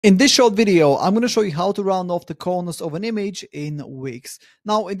In this short video, I'm going to show you how to round off the corners of an image in Wix.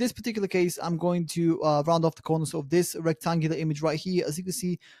 Now, in this particular case, I'm going to round off the corners of this rectangular image right here. As you can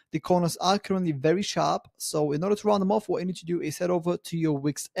see, the corners are currently very sharp. So in order to round them off, what you need to do is head over to your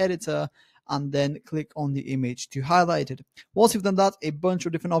Wix editor and then click on the image to highlight it. Once you've done that, a bunch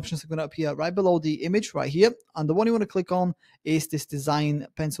of different options are going to appear right below the image right here. And the one you want to click on is this design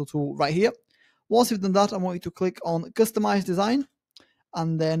pencil tool right here. Once you've done that, I want you to click on customize design.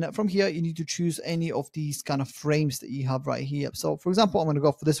 And then from here, you need to choose any of these kind of frames that you have right here. So for example, I'm going to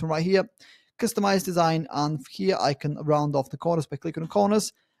go for this one right here, customize design. And here I can round off the corners by clicking on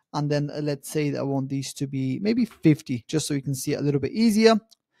corners. And then let's say that I want these to be maybe 50, just so you can see it a little bit easier.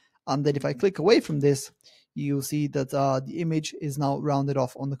 And then if I click away from this, you'll see that the image is now rounded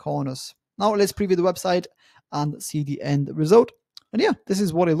off on the corners. Now let's preview the website and see the end result. And yeah, this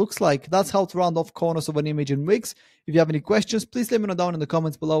is what it looks like. That's how to round off corners of an image in Wix. If you have any questions, please let me know down in the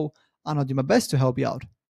comments below, and I'll do my best to help you out.